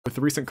With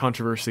the recent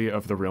controversy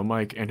of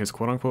TheRealMike and his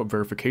quote-unquote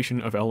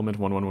verification of element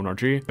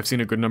 111RG, I've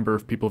seen a good number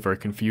of people very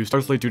confused,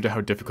 largely due to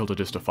how difficult it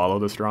is to follow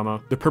this drama.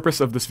 The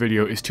purpose of this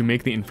video is to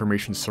make the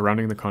information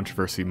surrounding the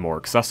controversy more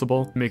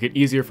accessible, make it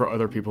easier for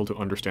other people to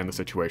understand the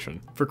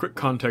situation. For quick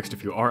context,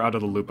 if you are out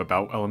of the loop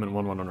about element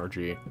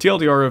 111RG,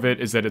 TLDR of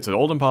it is that it's an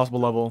old impossible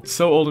level,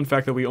 so old in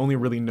fact that we only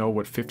really know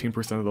what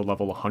 15% of the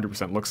level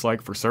 100% looks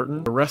like for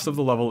certain. The rest of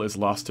the level is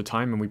lost to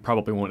time and we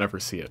probably won't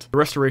ever see it. The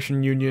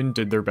Restoration Union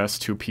did their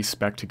best to piece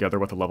spec together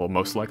what the level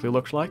most likely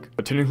looked like,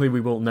 but technically we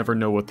will never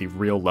know what the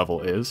real level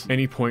is.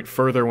 Any point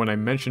further when I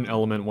mention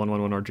element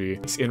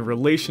 111RG, it's in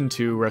relation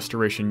to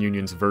Restoration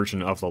Union's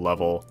version of the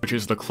level, which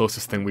is the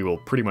closest thing we will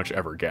pretty much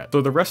ever get.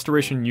 So the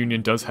Restoration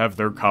Union does have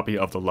their copy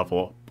of the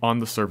level on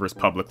the servers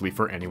publicly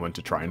for anyone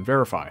to try and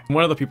verify.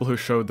 One of the people who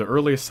showed the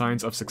earliest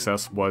signs of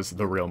success was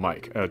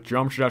TheRealMike, a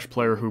Geometry Dash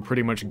player who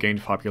pretty much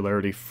gained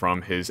popularity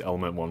from his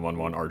element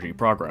 111RG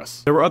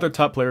progress. There were other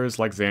top players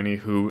like Zanny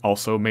who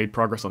also made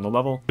progress on the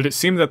level, but it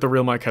seemed that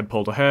TheRealMike had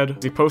pulled ahead.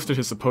 He posted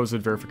his supposed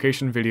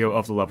verification video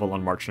of the level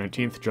on March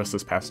 19th, just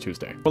this past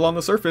Tuesday. Well, on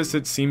the surface,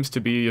 it seems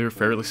to be a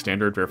fairly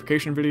standard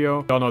verification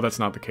video. Y'all know that's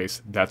not the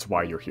case, that's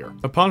why you're here.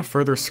 Upon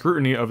further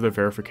scrutiny of the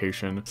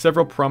verification,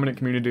 several prominent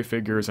community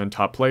figures and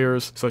top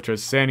players, such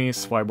as Zanny,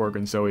 Swyborg,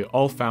 and Zoe,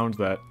 all found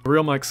that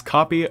TheRealMike's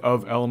copy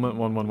of element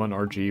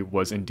 111RG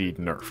was indeed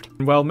nerfed.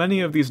 And while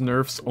many of these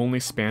nerfs only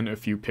span a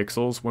few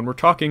pixels, when we're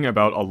talking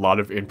about a lot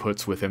of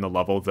inputs within the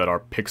level that are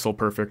pixel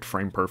perfect,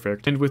 frame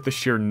perfect, and with the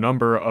sheer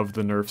number of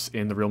the nerfs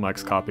in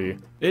TheRealMike's copy,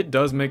 it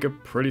does make a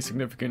pretty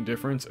significant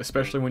difference,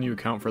 especially when you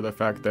account for the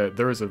fact that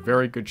there is a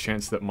very good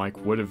chance that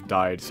Mike would have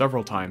died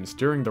several times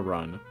during the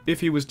run if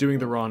he was doing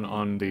the run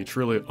on the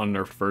truly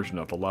unnerfed version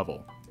of the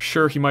level.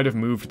 Sure, he might have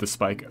moved the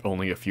spike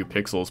only a few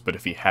pixels, but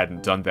if he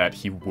hadn't done that,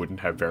 he wouldn't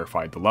have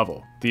verified the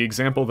level. The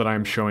example that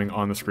I'm showing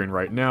on the screen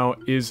right now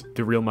is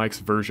TheRealMike's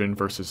version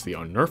versus the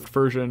unnerfed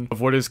version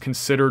of what is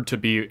considered to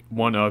be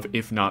one of,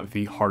 if not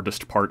the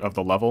hardest part of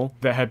the level,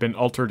 that had been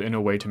altered in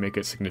a way to make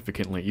it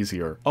significantly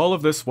easier. All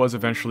of this was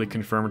eventually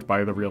confirmed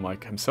by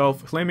TheRealMike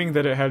himself, claiming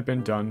that it had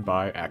been done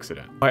by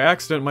accident. By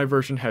accident, my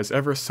version has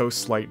ever so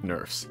slight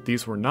nerfs.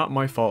 These were not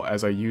my fault,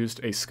 as I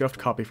used a scuffed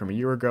copy from a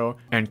year ago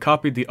and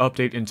copied the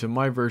update into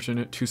my version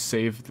to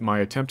save my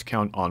attempt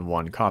count on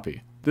one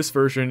copy. This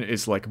version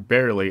is like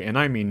barely, and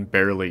I mean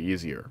barely,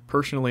 easier.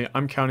 Personally,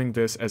 I'm counting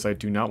this as I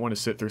do not want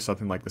to sit through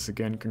something like this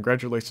again.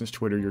 Congratulations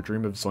Twitter, your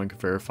dream of Zoink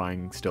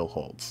verifying still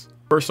holds.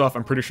 First off,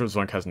 I'm pretty sure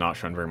Zoink has not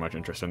shown very much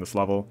interest in this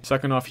level.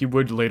 Second off, he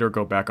would later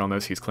go back on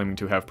this. He's claiming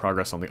to have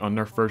progress on the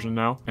unnerfed version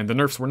now, and the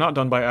nerfs were not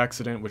done by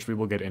accident, which we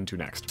will get into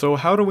next. So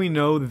how do we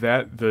know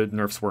that the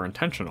nerfs were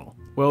intentional?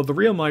 Well, the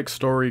TheRealMike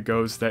story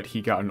goes that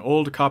he got an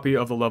old copy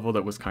of the level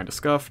that was kinda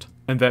scuffed,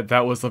 and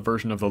that was the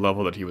version of the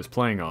level that he was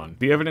playing on.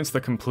 The evidence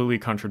that completely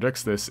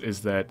contradicts this is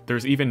that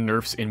there's even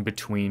nerfs in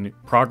between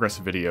progress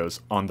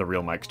videos on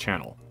TheRealMike's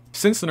channel.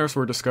 Since the nerfs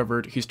were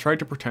discovered, he's tried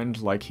to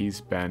pretend like he's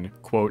been,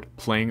 quote,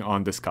 playing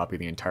on this copy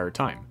the entire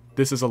time.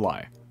 This is a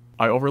lie.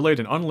 I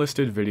overlaid an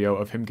unlisted video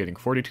of him getting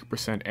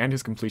 42% and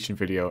his completion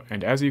video,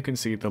 and as you can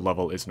see, the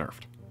level is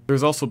nerfed.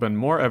 There's also been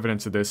more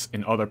evidence of this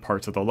in other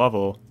parts of the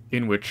level,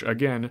 in which,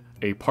 again,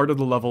 a part of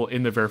the level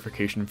in the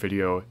verification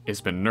video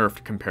has been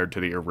nerfed compared to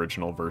the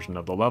original version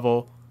of the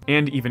level,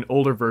 and even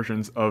older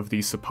versions of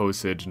the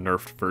supposed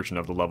nerfed version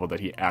of the level that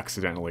he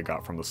accidentally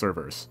got from the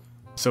servers.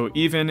 So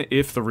even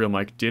if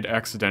TheRealMike did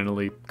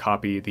accidentally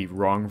copy the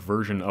wrong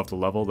version of the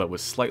level that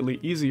was slightly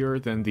easier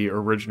than the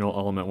original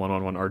element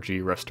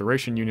 111RG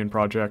Restoration Union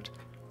project,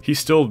 he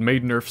still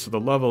made nerfs to the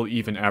level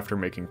even after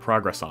making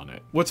progress on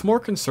it. What's more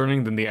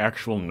concerning than the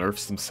actual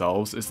nerfs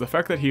themselves is the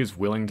fact that he is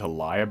willing to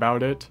lie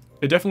about it.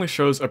 It definitely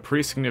shows a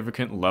pretty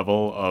significant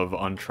level of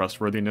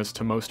untrustworthiness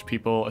to most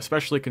people,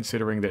 especially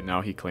considering that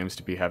now he claims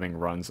to be having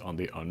runs on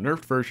the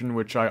unnerfed version,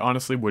 which I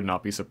honestly would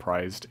not be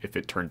surprised if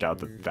it turned out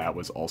that that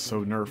was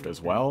also nerfed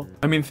as well.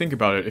 I mean, think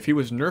about it, if he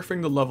was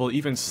nerfing the level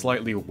even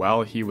slightly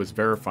while he was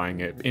verifying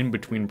it in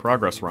between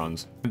progress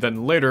runs, and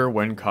then later,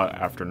 when caught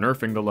after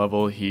nerfing the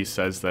level, he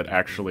says that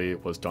actually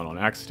it was done on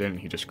accident and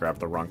he just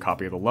grabbed the wrong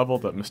copy of the level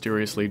that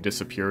mysteriously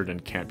disappeared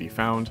and can't be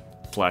found,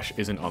 /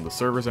 isn't on the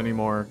servers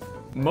anymore.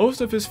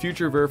 Most of his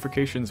future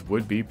verifications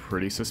would be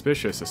pretty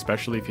suspicious,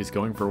 especially if he's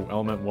going for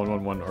element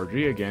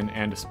 111RG again,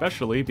 and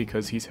especially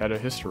because he's had a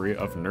history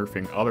of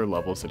nerfing other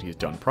levels that he's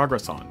done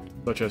progress on,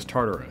 such as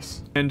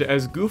Tartarus. And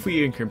as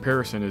goofy in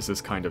comparison as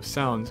this kind of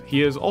sounds, he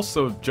has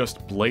also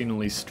just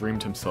blatantly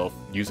streamed himself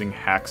using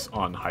hacks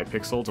on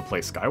Hypixel to play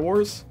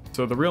Skywars.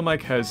 So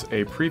TheRealMike has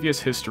a previous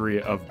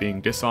history of being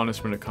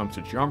dishonest when it comes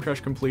to Geometry Dash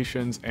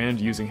completions and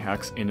using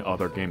hacks in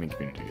other gaming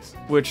communities.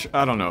 Which,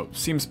 I don't know,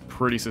 seems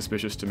pretty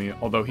suspicious to me,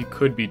 although he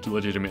could be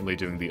legitimately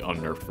doing the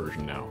unnerfed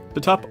version now. To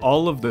top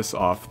all of this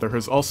off, there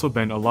has also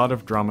been a lot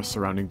of drama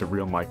surrounding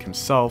TheRealMike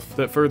himself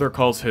that further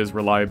calls his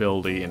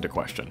reliability into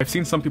question. I've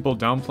seen some people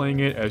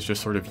downplaying it as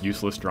just sort of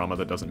useless drama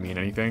that doesn't mean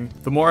anything.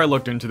 The more I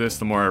looked into this,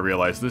 the more I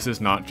realized this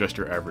is not just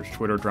your average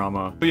Twitter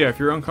drama. But yeah, if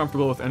you're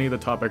uncomfortable with any of the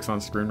topics on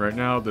screen right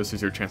now, this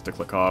is your chance chance to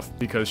click off,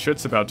 because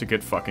shit's about to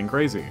get fucking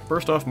crazy.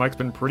 First off, Mike's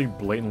been pretty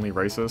blatantly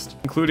racist,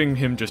 including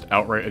him just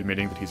outright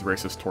admitting that he's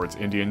racist towards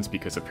Indians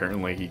because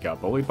apparently he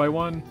got bullied by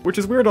one, which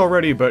is weird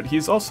already, but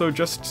he's also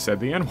just said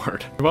the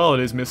N-word. While it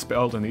is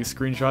misspelled in these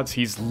screenshots,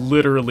 he's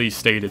literally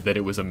stated that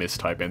it was a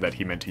mistype and that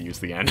he meant to use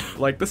the N.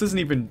 Like, this isn't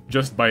even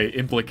just by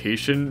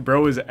implication,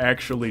 bro is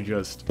actually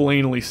just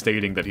plainly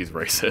stating that he's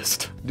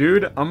racist.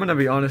 Dude, I'm gonna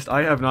be honest,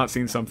 I have not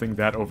seen something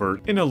that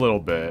overt in a little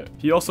bit.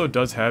 He also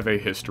does have a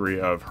history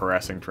of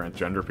harassing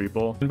transgender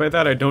people, and by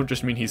that I don't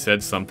just mean he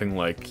said something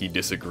like he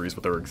disagrees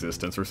with their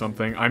existence or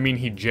something. I mean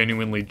he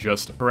genuinely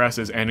just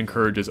harasses and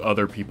encourages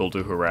other people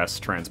to harass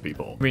trans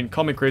people. I mean,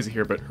 call me crazy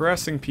here, but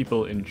harassing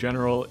people in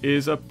general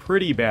is a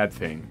pretty bad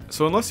thing.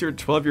 So unless you're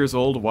 12 years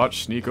old,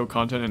 watch Sneeko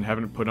content, and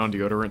haven't put on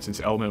deodorant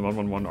since Element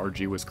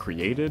 111RG was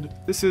created,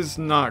 this is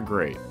not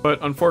great. But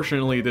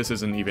unfortunately, this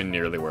isn't even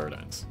nearly where it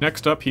ends.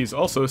 Next up, he's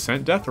also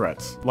sent death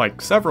threats,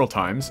 like several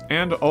times,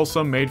 and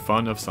also made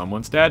fun of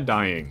someone's dad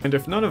dying. And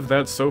if none of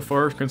that so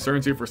far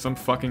concerns you for some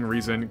fucking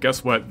reason,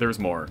 guess what? There's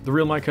more.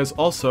 TheRealMike has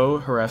also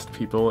harassed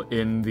people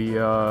in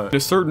a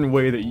certain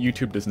way that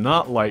YouTube does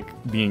not like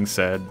being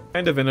said,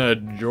 kind of in a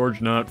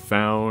George Not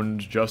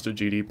Found, just a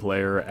GD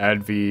player,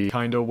 adv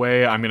kind of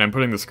way. I mean, I'm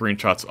putting the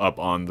screenshots up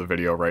on the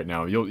video right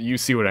now. You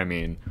see what I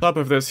mean. On top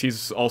of this,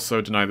 he's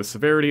also denied the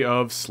severity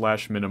of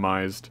 /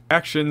 minimized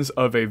actions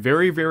of a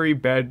very, very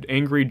bad,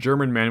 angry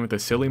German man with a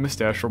silly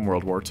mustache from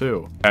World War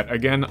II. That,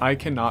 again, I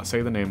cannot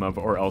say the name of,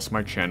 or else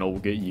my channel will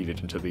get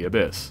yeeted into the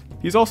abyss.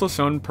 He's also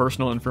shown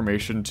personal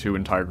information to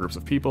entire groups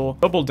of people,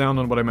 doubled down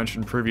on what I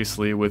mentioned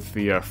previously with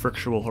the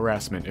frictional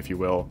harassment, if you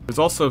will. There's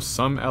also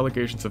some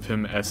allegations of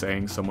him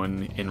essaying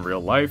someone in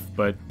real life,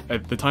 but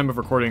at the time of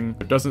recording,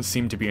 there doesn't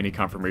seem to be any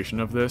confirmation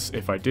of this.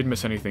 If I did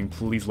miss anything,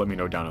 please let me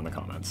know down in the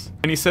comments.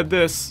 And he said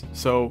this,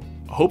 so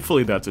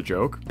hopefully that's a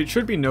joke. It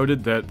should be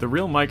noted that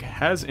TheRealMike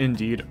has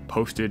indeed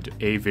posted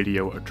a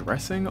video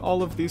addressing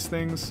all of these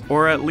things,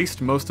 or at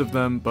least most of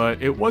them,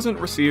 but it wasn't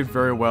received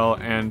very well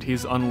and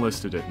he's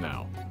unlisted it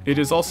now. It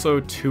is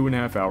also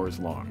 2.5 hours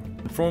long.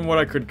 From what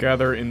I could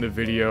gather in the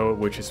video,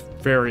 which is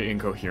very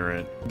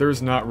incoherent,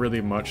 there's not really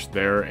much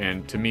there,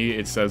 and to me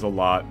it says a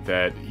lot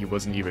that he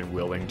wasn't even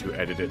willing to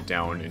edit it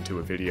down into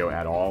a video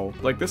at all.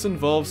 Like, this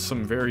involves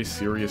some very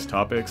serious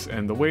topics,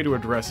 and the way to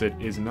address it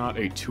is not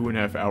a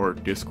 2.5 hour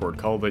Discord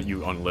call that you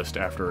unlist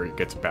after it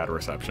gets bad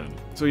reception.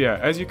 So yeah,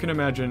 as you can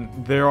imagine,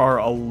 there are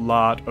a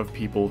lot of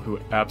people who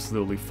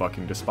absolutely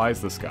fucking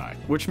despise this guy,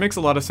 which makes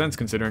a lot of sense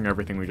considering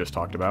everything we just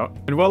talked about.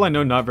 And while I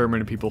know not very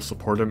many people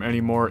support him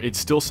anymore, it's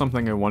still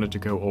something I wanted to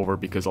go over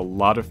because a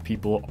lot of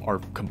people are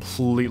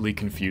completely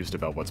confused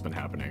about what's been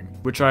happening.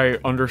 Which I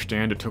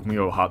understand, it took me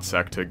a hot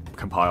sec to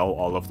compile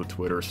all of the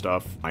Twitter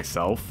stuff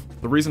myself.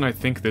 The reason I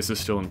think this is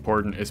still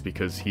important is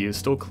because he is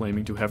still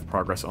claiming to have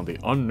progress on the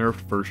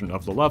unnerfed version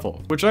of the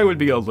level, which I would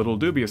be a little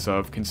dubious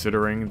of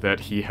considering that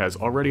he has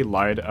already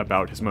lied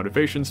about his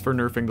motivations for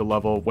nerfing the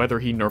level, whether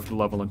he nerfed the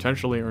level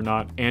intentionally or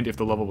not, and if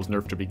the level was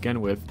nerfed to begin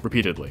with,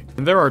 repeatedly.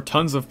 And there are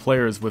tons of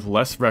players with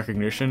less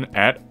recognition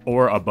at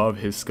or above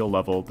his skill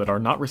level that are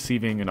not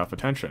receiving enough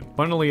attention.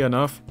 Funnily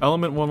enough,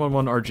 Element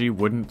 111RG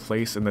wouldn't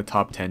place in the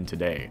top 10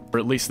 today, or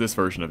at least this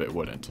version of it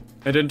wouldn't.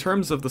 And in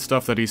terms of the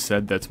stuff that he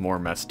said that's more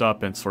messed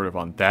up and sort of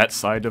on that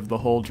side of the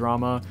whole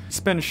drama, it's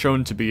been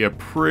shown to be a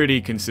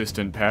pretty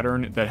consistent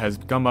pattern that has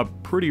come up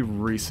pretty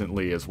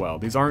recently as well.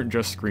 These aren't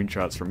just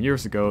screenshots from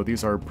years ago,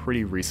 these are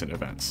pretty recent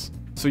events.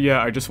 So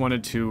yeah, I just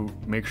wanted to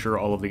make sure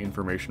all of the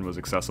information was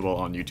accessible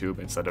on YouTube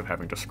instead of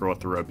having to scroll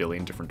through a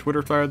billion different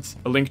Twitter threads.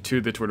 A link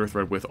to the Twitter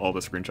thread with all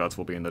the screenshots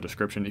will be in the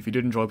description. If you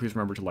did enjoy, please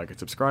remember to like and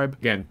subscribe.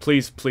 Again,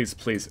 please, please,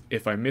 please,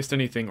 if I missed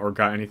anything or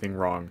got anything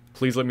wrong,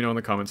 please let me know in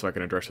the comments so I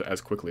can address it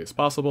as quickly as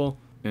possible.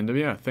 And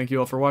yeah, thank you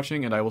all for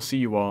watching, and I will see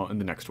you all in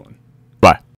the next one. Bye.